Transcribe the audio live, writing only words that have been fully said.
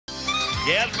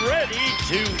Get ready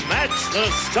to match the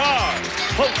stars.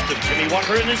 Host of Jimmie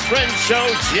Walker and his friends show,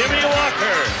 Jimmie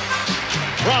Walker.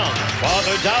 From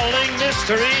Father Dowling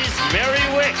Mysteries, Mary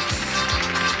Wickes.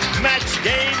 Match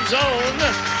Game's own,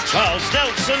 Charles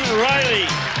Nelson Reilly.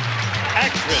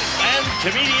 Actress and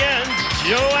comedian,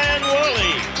 Joanne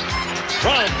Worley.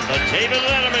 From the David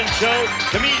Letterman Show,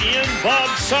 comedian Bob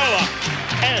Sarlotte.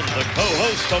 And the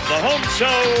co-host of the home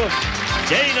show,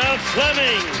 Dana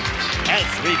Fleming. As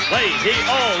we play the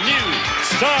all-new,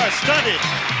 star-studded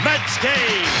Match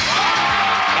Game.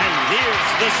 And here's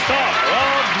the star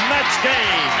of Match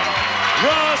Game,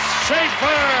 Ross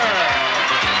Schaefer.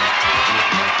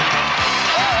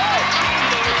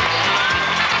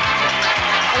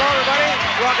 Hello, everybody.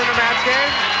 Welcome to Match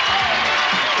Game.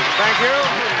 Thank you.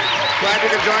 Glad you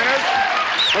could join us.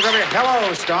 Look at me.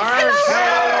 Hello, stars.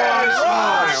 Hello.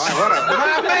 What a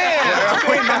my man.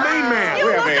 My main man.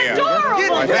 We have a.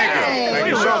 Thank you. Thank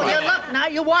you so much. Look, now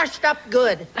you washed up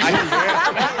good.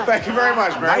 Thank you very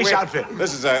much, Mary. Nice outfit.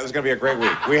 This is going to be a great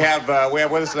week. We have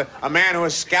with us a man who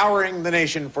is scouring the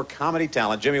nation for comedy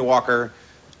talent, Jimmie Walker,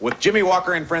 with Jimmie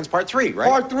Walker and Friends Part 3, right?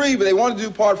 Part 3, but they wanted to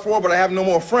do Part 4, but I have no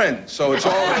more friends, so it's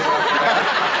all. All right.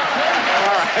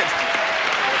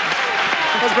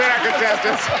 Let's meet our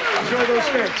contestants. Enjoy those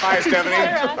sticks. Hi, Stephanie.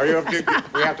 Are you?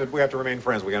 We have to remain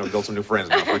friends. We got to build some new friends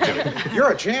now for Jimmie. You're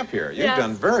a champ here. You've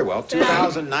done very well.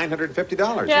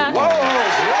 $2,950. Yeah. Whoa!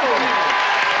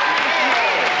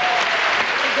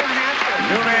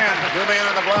 New man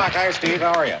on the block. Hi, Steve.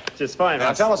 How are you? Just fine.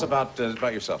 Now tell us about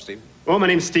yourself, Steve. Well, my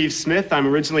name's Steve Smith. I'm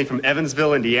originally from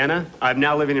Evansville, Indiana. I'm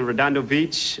now living in Redondo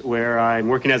Beach, where I'm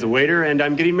working as a waiter, and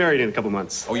I'm getting married in a couple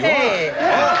months. Oh, you are?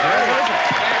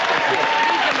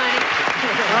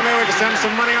 Well, maybe we can send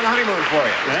some money on the honeymoon for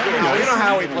you. You know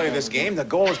how we play this game. The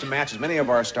goal is to match as many of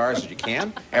our stars as you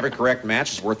can. Every correct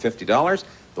match is worth $50.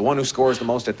 The one who scores the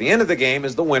most at the end of the game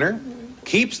is the winner,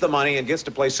 keeps the money, and gets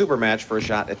to play super match for a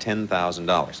shot at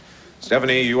 $10,000.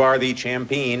 Stephanie, you are the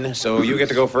champion, so you get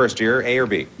to go first here. A or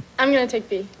B? I'm going to take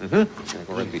B.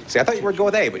 See, I thought you were going to go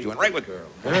with A, but you went right with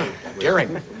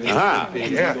daring. Yeah.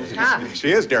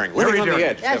 She is daring. Living on the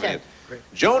edge, Stephanie.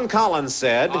 Joan Collins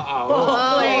said...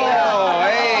 Oh,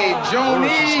 hey,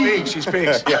 Joni. She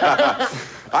speaks. Yeah.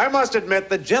 I must admit,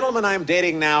 the gentleman I'm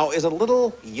dating now is a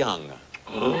little young.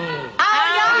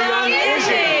 How young is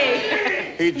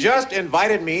he? He just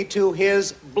invited me to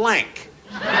his blank.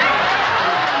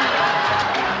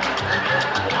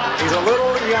 He's a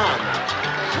little young.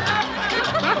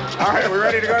 All right, we're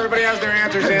ready to go. Everybody has their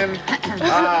answers in.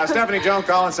 Stephanie Joan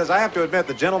Collins says, I have to admit,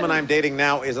 the gentleman I'm dating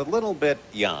now is a little bit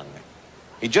young.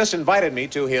 He just invited me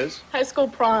to his... High school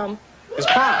prom. His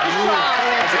prom.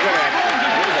 That's a good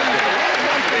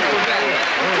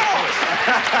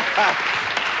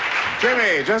answer.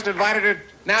 Jimmie just invited it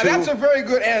Now, to... that's a very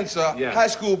good answer, Yeah. high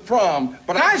school prom,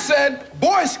 but I said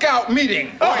Boy Scout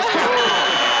meeting. Boy Scout.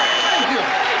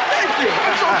 Thank you.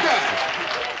 That's okay.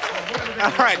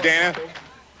 All right, Dana.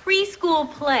 Preschool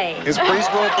play. His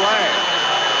preschool play.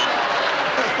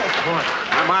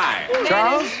 Am I?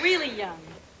 Charles? He's really young.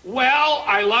 Well,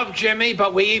 I love Jimmie,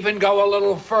 but we even go a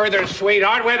little further,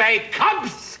 sweetheart, with a Cub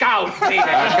Scout meeting. A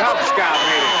Cub Scout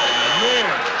meeting.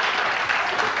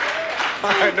 All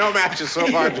right, no matches so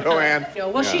far, Joanne.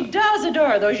 Well, she does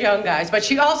adore those young guys, but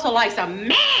she also likes a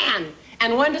man.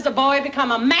 And when does a boy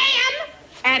become a man?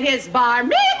 At his bar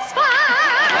mitzvah.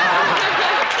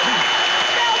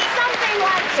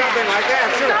 Something like that,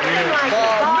 sure. Something like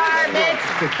bar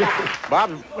mitzvah. Bob?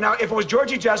 Now, if it was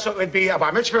Georgie Jesso, it'd be a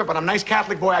bar mitzvah, but I'm a nice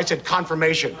Catholic boy. I said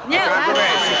confirmation. Yeah, we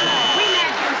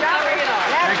match each other.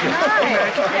 That's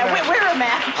nice. Yeah, we're a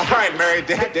match. All right, Mary,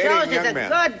 dating George young is a men.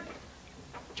 good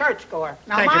churchgoer.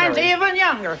 Now, Thank you, mine's Mary. even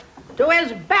younger. To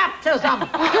his baptism. Okay.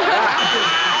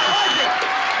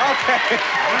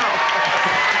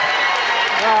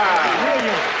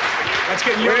 Let's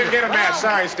get We you. didn't get a match.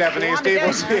 Sorry, Stephanie. Well, Steve, we'll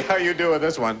we see how you do with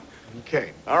this one.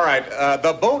 Okay. All right.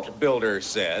 The boat builder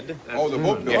said... Oh, the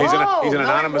boat Yeah, builder. he's an Oh,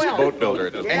 anonymous well. boat builder.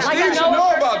 And Like Steve I should know know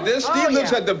a about person. this. Steve Oh,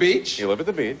 lives yeah. at the beach. You live at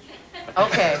the beach.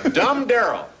 Okay. Dumb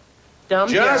Darrell Dumb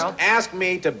just girl. asked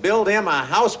me to build him a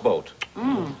houseboat.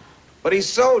 But he's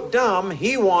so dumb,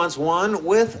 he wants one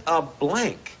with a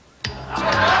blank. I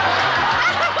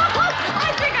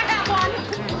think I have one.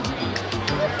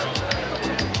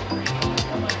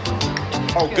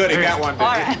 Oh, good, he got one,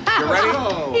 didn't he? You ready?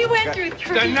 He went through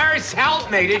three. The nurse helped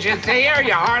me. Did you see her?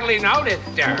 You hardly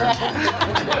noticed her.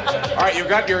 All right, you've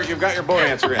got your boat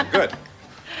answer in. Good.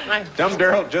 Dumb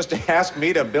Darrell just asked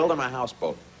me to build him a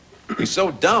houseboat. He's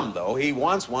so dumb, though, he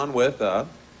wants one with a...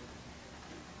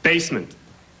 Basement.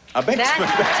 A basement.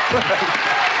 That's good.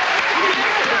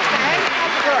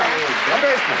 A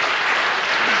basement.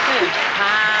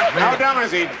 How dumb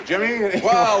is he, Jimmy?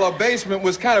 Well, a basement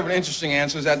was kind of an interesting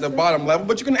answer. It's at the bottom level,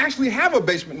 but you can actually have a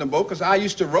basement in a boat because I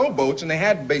used to row boats and they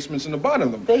had basements in the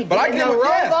bottom of them. But I can't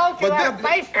rowboat, you had a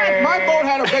basement. My boat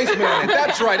had a basement in it.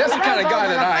 That's right. That's the kind of guy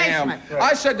that I am.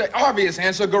 I said the obvious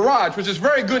answer, garage, which is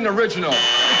very good and original.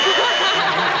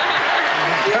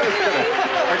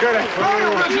 Good.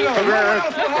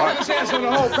 Hardest answer in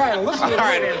the whole panel. Listen to All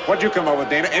right, what'd you come up with,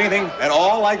 Dana? Anything at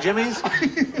all like Jimmy's?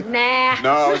 Nah.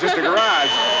 No, it was just a garage.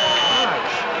 Oh,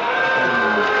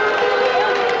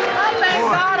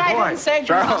 thank God I didn't say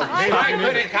Charles. I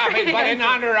couldn't copy, but in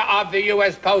honor of the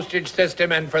U.S. postage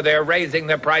system and for their raising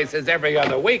the prices every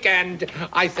other weekend,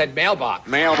 I said mailbox.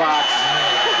 Mailbox.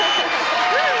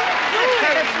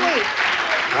 That's sweet.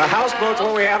 Houseboat's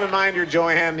what we have in mind here,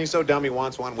 Joanne. He's so dumb he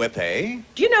wants one with a...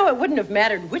 Do you know it wouldn't have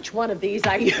mattered which one of these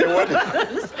I used?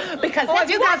 Because that's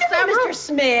you got wonderful, Mr.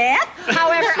 Smith.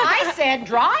 However, I said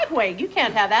driveway. You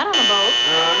can't have that on a boat.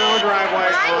 no driveway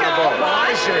on a boat.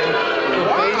 I see.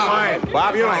 Fine.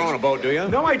 Bob, you don't own a boat, do you?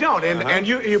 No, I don't. And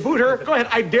you boot her. Go ahead.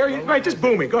 I dare you. Right, just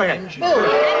boo me. Go ahead. Thank you.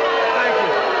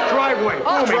 Driveway.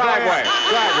 Oh, Boo me. Go ahead. driveway.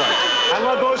 I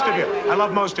love most of you. I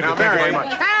love most of you. Now, Thank you very Mary,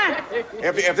 much.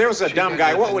 If there was a dumb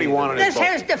guy, what would he want on his This boat?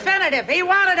 here's definitive. He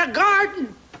wanted a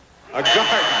garden. A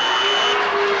garden.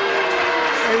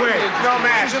 Hey, wait. No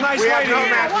match. He's a nice We have lady. no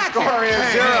Yeah, match. The watch score it.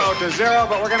 is 0-0,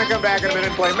 but we're going to come back in a minute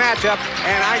and play matchup,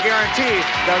 and I guarantee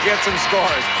they'll get some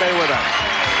scores. Stay with us.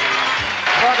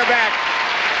 Welcome back.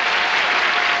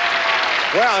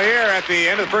 Well, here at the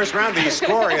end of the first round, the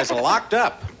score is locked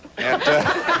up at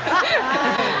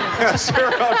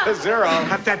 0-0.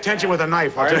 Cut that tension with a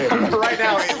knife, I'll tell you. Right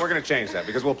now, we're going to change that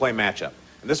because we'll play matchup.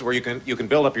 And this is where you can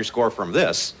build up your score from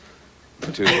this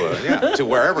to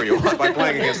wherever you want by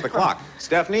playing against the clock.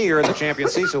 Stephanie, you're in the champion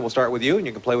seat, so we'll start with you, and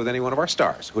you can play with any one of our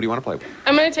stars. Who do you want to play with?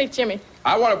 I'm going to take Jimmy.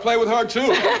 I want to play with her,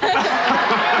 too.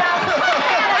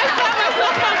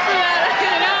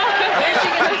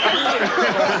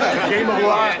 Game of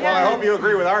life. Well, I hope you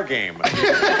agree with our game.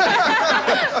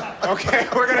 Okay,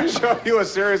 we're going to show you a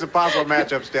series of possible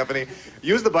matchups, Stephanie.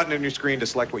 Use the button on your screen to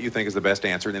select what you think is the best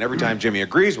answer, and then every time Jimmy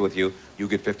agrees with you, you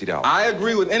get $50. I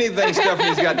agree with anything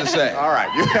Stephanie's got to say. All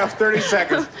right, you have 30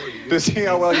 seconds to see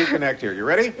how well you connect here. You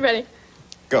ready? Ready.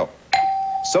 Go.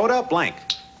 Soda blank.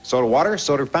 Soda water,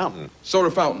 soda fountain.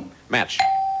 Soda fountain. Match.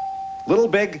 Little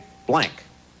big blank.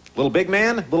 Little big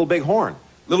man, little big horn.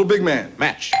 Little big man.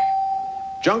 Match.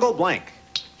 Jungle blank.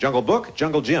 Jungle book,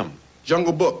 jungle gym.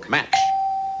 Jungle book. Match.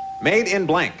 Made in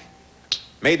blank.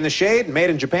 Made in the shade, made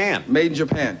in Japan. Made in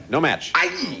Japan. No match.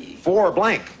 Aye. 4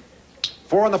 blank.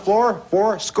 4 on the floor,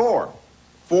 4 score.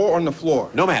 4 on the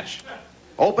floor. No match.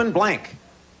 Open blank.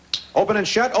 Open and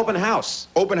shut, open house.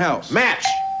 Open house. Match.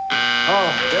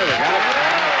 Oh, there we go.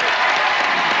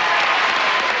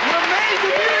 We're made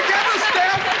to be together,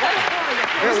 Steph.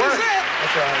 It worked.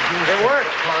 It worked.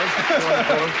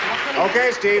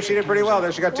 Okay, Steve, she did pretty well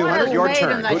there. She got 200. Your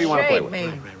turn. Who do you want to play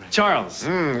with? Charles.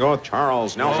 Go with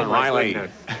Charles Nelson Reilly.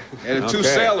 And the two Okay.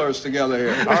 sailors together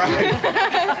here. All right.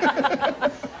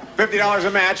 $50 a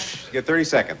match. You get 30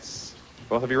 seconds.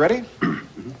 Both of you ready?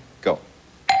 Go.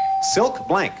 Silk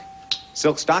blank.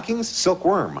 Silk stockings,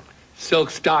 silkworm. Silk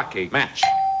stocking. Match.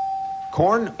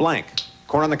 Corn blank.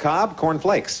 Corn on the cob, corn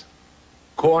flakes.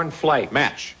 Corn flake.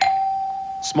 Match.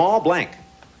 Small blank.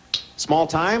 Small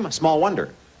time, small wonder.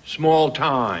 Small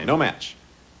time. No match.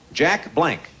 Jack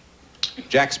blank.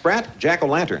 Jack Sprat,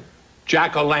 jack-o'-lantern.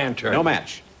 Jack-o'-lantern. No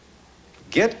match.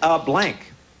 Get a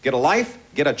blank. Get a life,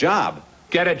 get a job.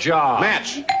 Get a job.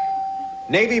 Match.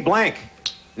 Navy blank.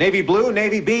 Navy blue,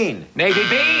 navy bean. Navy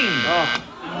bean. Oh,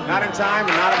 not in time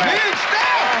and not a match.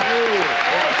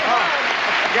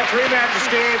 You got 3 matches,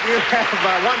 Steve. You have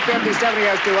 150. Stephanie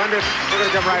has 200. We're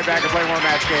going to come right back and play more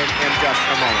match game in just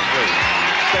a moment, please.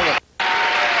 Stay with us.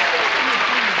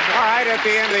 All right, at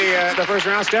the end of the first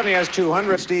round, Stephanie has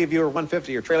 200. Steve, you're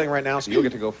 150. You're trailing right now, so you'll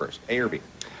get to go first. A or B?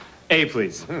 A,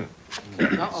 please.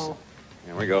 Uh-oh.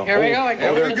 Here we go. Here we go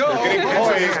again. They're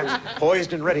getting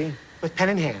poised and ready. With pen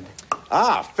in hand.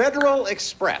 Federal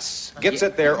Express gets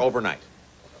it there overnight.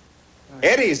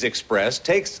 Eddie's Express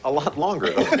takes a lot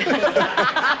longer, though.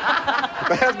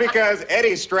 That's because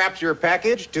Eddie straps your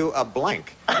package to a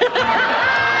blank.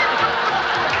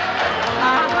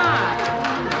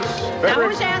 Now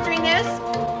who's answering this?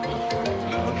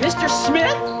 Mr.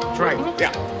 Smith? That's right.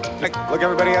 Yeah. Look,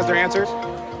 everybody has their answers?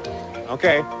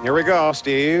 Okay, here we go,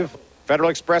 Steve. Federal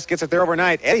Express gets it there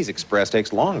overnight. Eddie's Express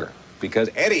takes longer because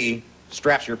Eddie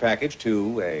straps your package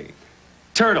to a...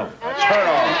 Turtle.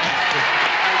 turtle.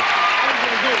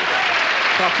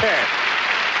 Okay.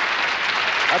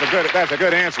 That's a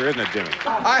good answer, isn't it, Jimmy?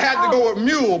 I had to go with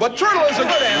mule, but turtle is a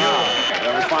good answer.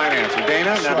 That was a fine answer.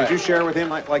 Dana, now did you share with him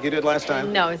like you did last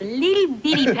time? No, it was a little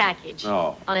bitty package.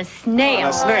 Oh. On a snail. On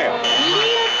a snail. Little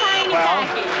tiny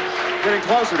package. Getting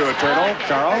closer to a turtle.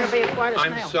 Charles?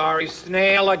 I'm sorry,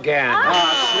 snail again.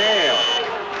 Snail.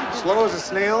 Slow as a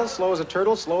snail, slow as a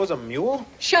turtle, slow as a mule?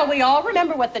 Shall we all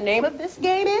remember what the name of this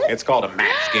game is? It's called a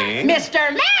match game. Mr.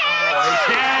 Match!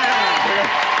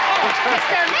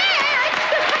 Mr. Match!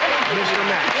 Mr.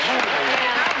 Match.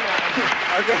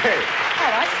 Okay. Oh,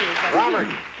 I see. Robert.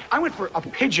 I went for a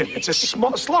pigeon. It's a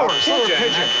slower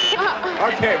pigeon.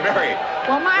 Okay, Mary.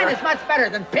 Well, mine is much better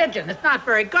than pigeon. It's not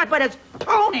very good, but it's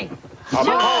pony. A pony.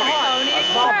 A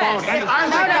small pony. I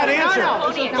like that answer.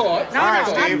 All right,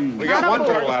 Steve. We got one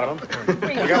turtle out of him.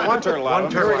 We got one turtle out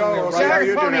of him. Here we go. We'll see how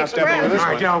you do now, Stephanie, with this All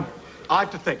right, one. now, I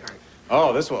have to think. All right.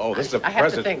 Oh, this is a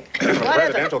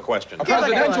presidential question. A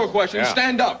presidential question. Yeah.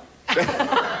 Stand up.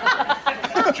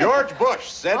 George Bush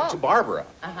said to Barbara,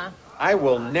 I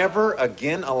will never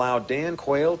again allow Dan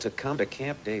Quayle to come to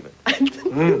Camp David.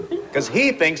 Because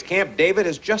he thinks Camp David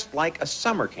is just like a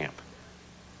summer camp.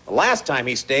 The last time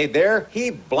he stayed there, he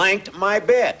blanked my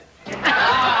bed.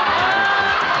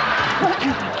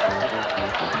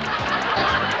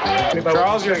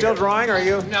 Charles, you're still drawing, are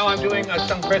you? No, I'm doing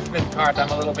some Christmas cards. I'm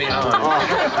a little behind.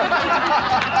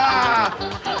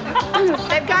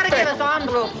 They've got to give us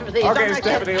envelopes for these. Okay,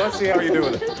 Stephanie, let's see how you do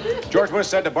with it. George Bush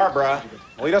said to Barbara,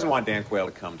 well, he doesn't want Dan Quayle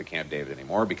to come to Camp David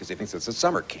anymore because he thinks it's a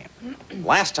summer camp.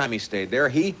 Last time he stayed there,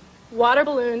 he Water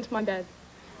ballooned my bed.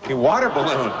 water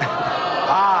ballooned.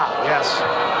 Yes.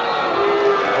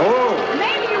 Oh.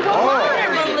 Maybe you water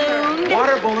balloon.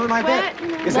 Water balloon my bed.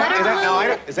 Is that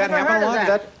happen a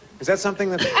lot? Is that something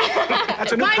that...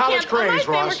 That's a new college craze,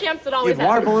 Ross. Camps that always You'd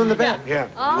water balloon the bed? Yeah.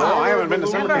 No, I haven't been to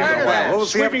summer camp in a while. We'll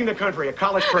see. Sweeping the country, a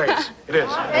college craze. It is.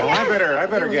 Well, I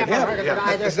better get him.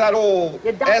 It's that old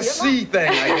SC thing,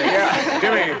 I guess.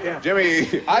 Yeah.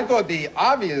 Jimmy. I thought the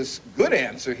obvious good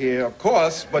answer here, of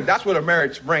course, but that's what a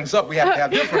marriage brings up. We have to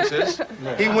have differences.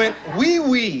 He went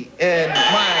wee-wee in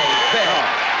my bed.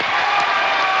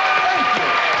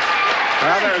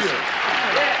 Thank you. Well,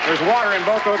 there's water in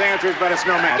both those answers, but it's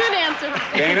no match. Good answer.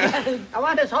 Dana? I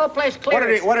want this whole place clear.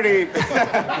 What did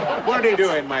he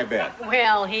do in my bed?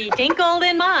 Well, he tinkled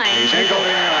in mine. He tinkled in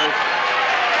yours.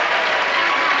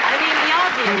 I mean, we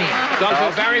all did. Those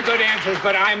are very good answers,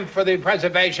 but I'm for the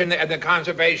preservation and the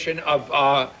conservation of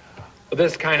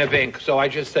this kind of ink, so I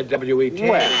just said W-E-T.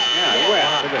 Well, yeah,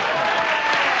 well.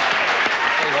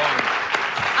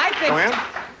 I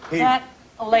think that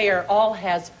layer all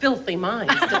has filthy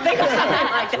minds to think of something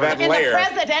like that. That In layer. the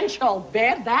presidential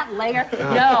bed, that layer?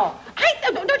 No.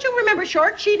 Don't you remember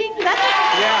short sheeting? Yeah.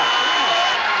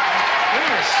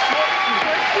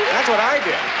 That's what I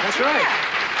did. That's right.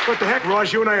 What the heck,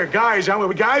 Ross? You and I are guys, aren't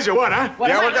we? Guys or what, huh?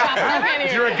 Yeah, we're guys. Huh?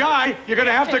 If you're a guy, you're going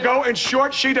to have to go and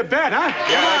short sheet a bed, huh?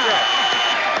 Yeah, that's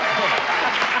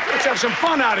right. Let's have some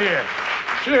fun out here.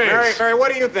 Jeez. Mary,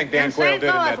 what do you think Dan In Quayle St. did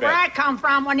in Louis, that where I bed? come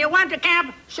from, when you went to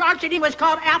camp, short sheeting was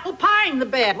called apple pieing the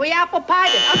bed. We apple pied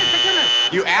it. Honest to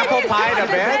goodness. You apple pied a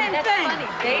bed? That's funny.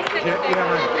 They said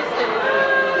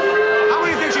How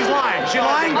many think she's lying? Is she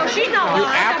lying? Oh, she's not You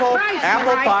lying.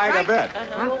 apple pied a bed.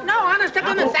 No, honest to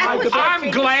goodness, that's what short I'm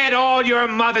sheeting- glad all your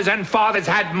mothers and fathers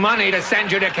had money to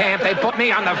send you to camp. They put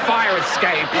me on the fire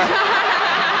escape.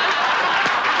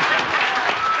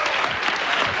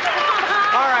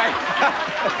 All right.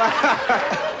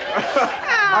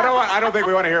 I don't think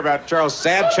we want to hear about Charles'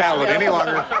 sad childhood any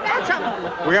longer.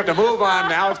 We have to move on.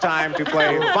 Now it's time to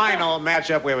play final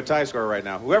matchup. We have a tie score right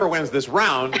now. Whoever wins this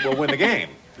round will win the game.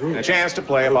 And a chance to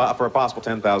play for a possible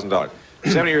 $10,000.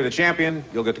 70, you're the champion.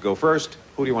 You'll get to go first.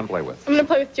 Who do you want to play with? I'm going to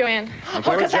play with Joanne.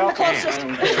 Play with I'm the Joe? closest.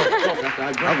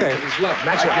 Okay.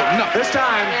 Matchup. This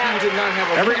time,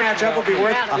 every matchup will be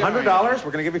worth $100.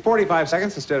 We're going to give you 45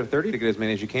 seconds instead of 30 to get as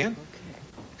many as you can.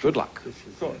 Good luck.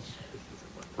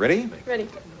 Ready? Ready.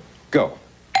 Go.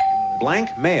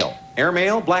 Blank male. Air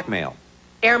male, black male.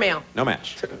 Airmail. No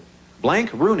match.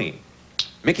 Blank Rooney.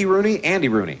 Mickey Rooney, Andy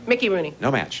Rooney. Mickey Rooney. No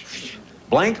match.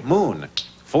 Blank moon.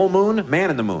 Full moon,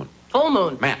 man in the moon. Full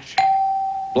moon. Match.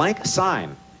 Blank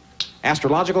sign.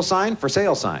 Astrological sign, for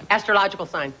sale sign. Astrological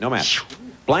sign. No match.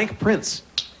 Blank prints.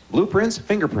 Blueprints,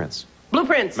 fingerprints.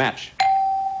 Blueprints. Match.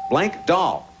 Blank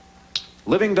doll.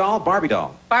 Living doll, Barbie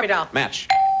doll. Barbie doll. Match.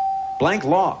 Blank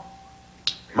law.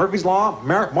 Murphy's Law,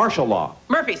 Martial Law.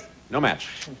 Murphy's. No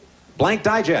match. Blank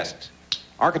digest.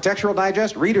 Architectural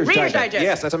digest, Reader's Digest.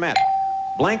 Yes, that's a match.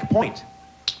 Blank point.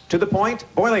 To the point,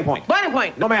 boiling point. Boiling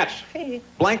point. No match. Hey.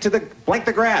 Blank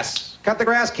the grass. Cut the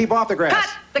grass, keep off the grass.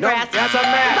 Cut the grass. That's a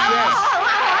match, yes.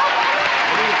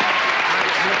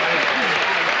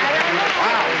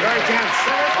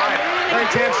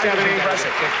 very tense, Stephanie.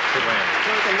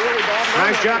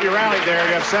 Nice job. You rallied there.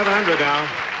 You have 700 now.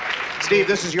 Steve,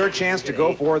 this is your chance to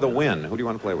go for the win. Who do you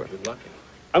want to play with?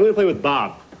 I'm going to play with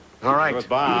Bob. All right. With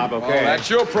Bob, okay. Oh, that's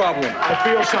your problem. I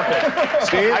feel something.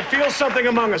 Steve? I feel something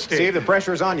among us, Steve. Steve, the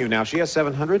pressure's on you now. She has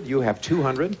 700. You have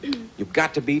 200. You've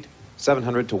got to beat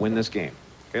 700 to win this game.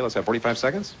 Okay, let's have 45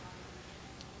 seconds.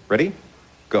 Ready?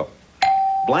 Go.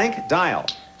 Blank dial.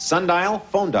 Sundial,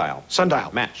 phone dial.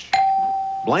 Sundial. Match.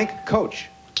 Blank coach.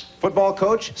 Football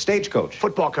coach, stage coach.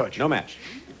 Football coach. No match.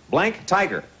 Blank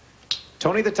tiger.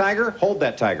 Tony the Tiger, hold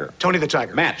that tiger. Tony the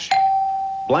Tiger. Match.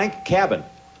 Blank cabin.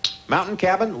 Mountain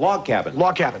cabin, log cabin.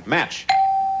 Log cabin. Match.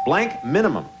 Blank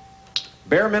minimum.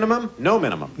 Bare minimum, no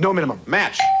minimum. No minimum.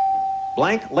 Match.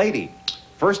 Blank lady.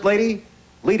 First lady,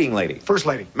 leading lady. First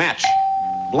lady. Match.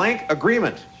 Blank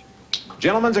agreement.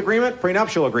 Gentleman's agreement,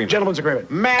 prenuptial agreement. Gentleman's agreement.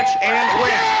 Match and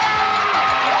win.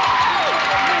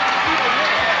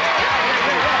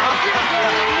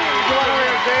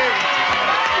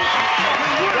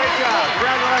 Great job.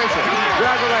 Congratulations.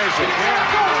 Congratulations. Yeah.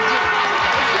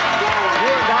 You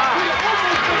and Bob.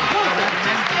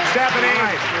 Stephanie,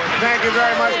 thank you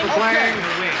very much for playing.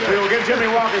 We will get Jimmie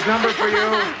Walker's number for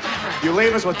you. You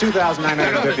leave us with $2,950.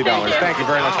 Thank you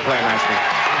very much for playing last week.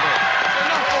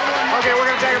 Okay, we're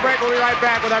going to take a break. We'll be right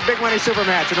back with our big money super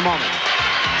match in a moment.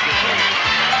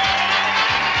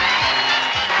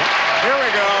 Here we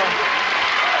go.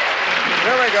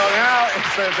 Here we go. Now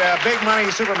it's the big money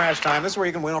super match time. This is where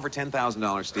you can win over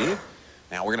 $10,000, Steve.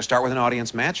 Now we're going to start with an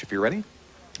audience match, if you're ready.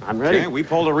 I'm ready. Okay, we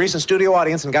polled a recent studio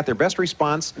audience and got their best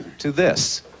response to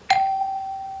this.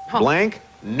 Blank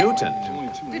Newton.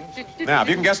 Now, if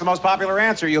you can guess the most popular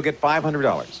answer, you'll get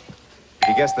 $500. If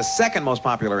you guess the second most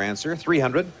popular answer,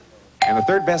 $300. And the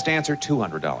third best answer,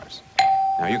 $200.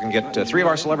 Now, you can get 3 of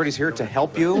our celebrities here to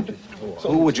help you.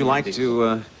 Who would you like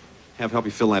to have help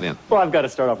you fill that in? Well, I've got to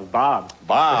start off with Bob.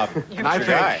 Bob. And I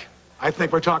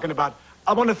think we're talking about,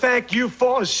 I want to thank you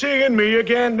for seeing me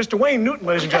again, Mr. Wayne Newton,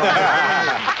 ladies and gentlemen.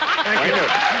 Thank you.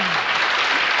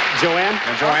 Joanne?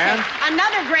 And Joanne?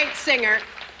 Another great singer,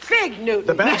 Fig Newton.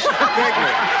 The best. Thank you.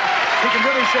 He can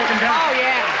really shake him down. Oh,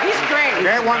 yeah. He's great.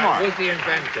 Okay, one more. Who's the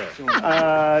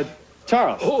inventor?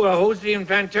 Charles. Who's the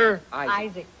inventor?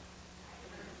 Isaac.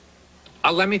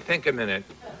 Let me think a minute.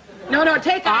 No,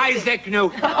 take Isaac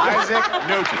Newton. Isaac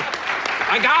Newton.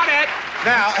 I got it.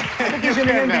 Now, He's in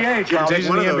the NBA, you can Charles. take He's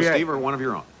one in of the those, NBA. Steve, or one of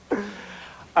your own.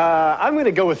 I'm going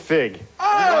to go with Fig. All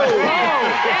right,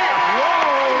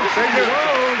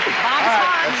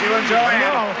 that's you and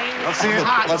Joanne.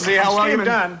 Let's see how well you've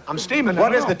done. I'm steaming.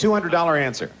 What is the $200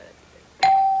 answer?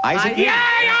 Isaac? Yay,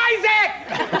 Isaac!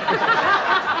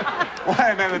 Wait,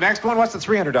 and then the next one, what's the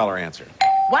 $300 answer?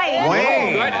 Wayne.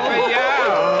 Wayne. Good for you.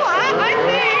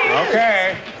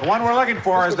 Okay, the one we're looking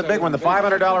for is the big one, the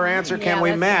 $500 answer. Can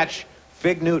we match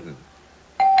Fig Newton?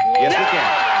 Yes, we can.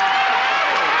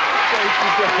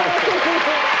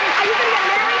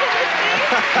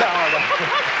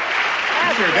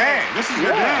 This is your day. This is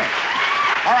your day.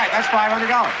 All right, that's $500.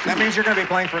 That means you're going to be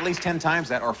playing for at least 10 times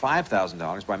that, or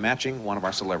 $5,000, by matching one of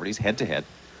our celebrities head-to-head.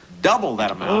 Double that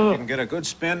amount. You can get a good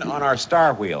spin on our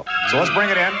star wheel. So let's bring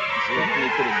it in.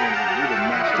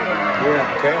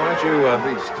 Yeah, okay, why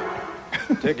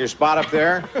don't you take your spot up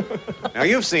there. Now,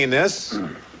 you've seen this.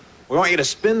 We want you to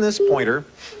spin this pointer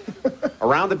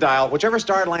around the dial. Whichever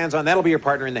star it lands on, that'll be your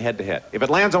partner in the head-to-head. If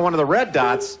it lands on one of the red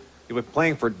dots, you'll be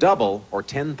playing for double or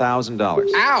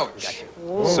 $10,000. Ouch.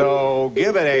 So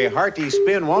give it a hearty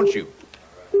spin, won't you?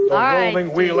 The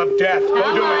rolling wheel of death.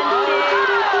 Go do it.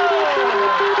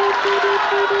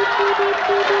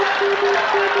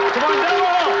 Come on, double!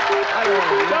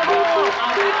 Double!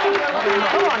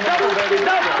 Come on, double, baby,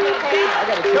 double!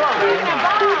 Come on, baby.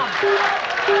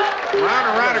 Round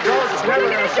and round it goes. It's never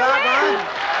going to stop, huh?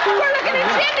 We're looking at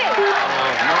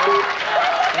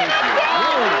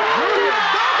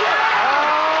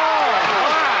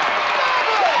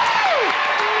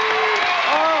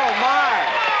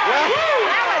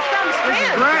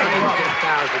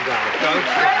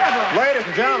Ladies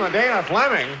and gentlemen, Dana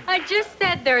Fleming. I just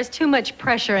said there's too much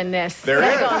pressure in this. There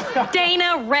is. Goes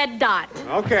Dana Red Dot.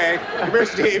 Okay. Come here,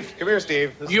 Steve. Come here,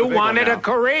 Steve. This is You the big one wanted a now.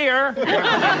 career.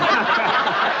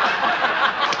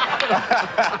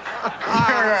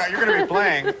 You're going to be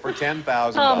playing for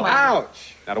 $10,000. Oh, my.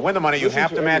 Ouch. Now, to win the money, you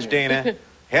have to match Dana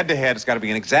head-to-head. It's got to be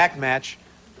an exact match.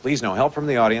 Please, no help from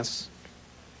the audience.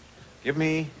 Give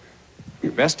me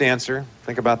your best answer.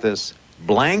 Think about this.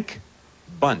 Blank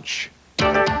bunch.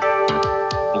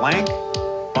 Blank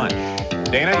bunch.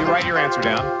 Dana, you write your answer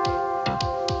down.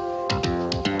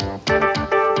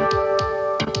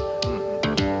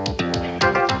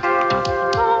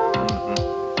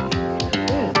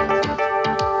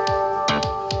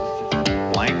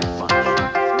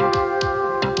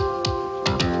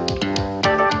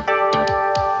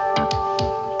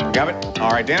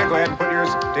 right, Dana, go ahead and put yours.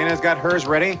 Dana's got hers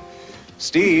ready.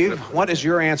 Steve, what is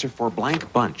your answer for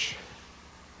blank bunch?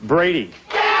 Brady. She's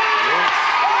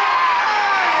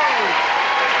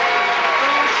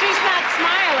not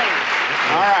smiling.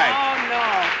 All right. Oh,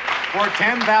 no. For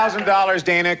 $10,000,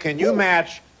 Dana, can you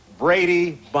match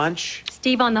Brady Bunch?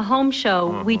 Steve, on the home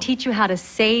show, we teach you how to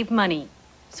save money.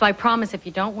 So I promise if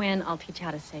you don't win, I'll teach you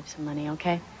how to save some money,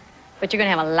 okay? But you're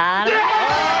going to have a lot of...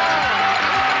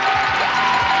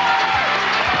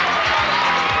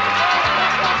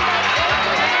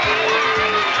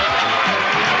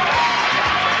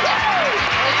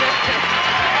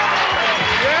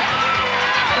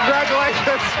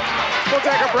 Congratulations. We'll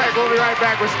take a break. We'll be right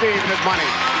back with Steve and his money.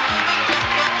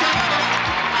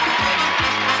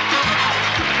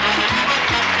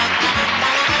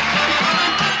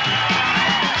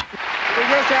 We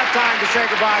just have time to say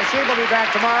goodbye. Steve will be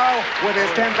back tomorrow with his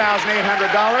 $10,800.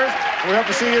 We hope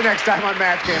to see you next time on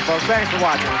Match Game, folks. Thanks for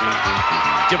watching.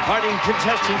 Departing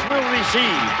contestants will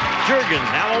receive Jergens,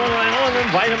 aloe and lanolin, and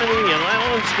vitamin E, and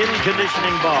lanolin skin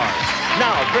conditioning bars.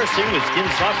 Now bursting with skin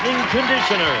softening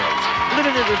conditioners.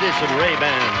 Limited edition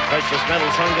Ray-Ban precious metal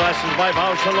sunglasses by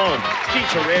Val Shalom.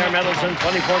 Feature rare metals and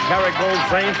 24-karat gold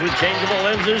frames with changeable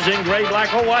lenses in gray,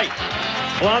 black, or white.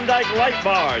 Klondike Light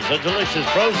Bars, a delicious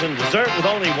frozen dessert with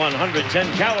only 110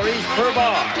 calories per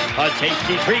bar. A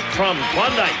tasty treat from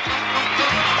Klondike.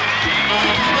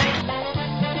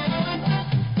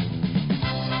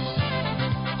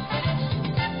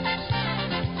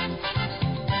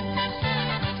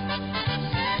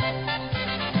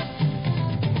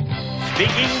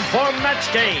 Speaking for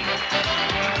Match Game,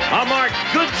 a Mark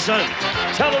Goodson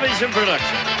television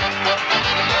production.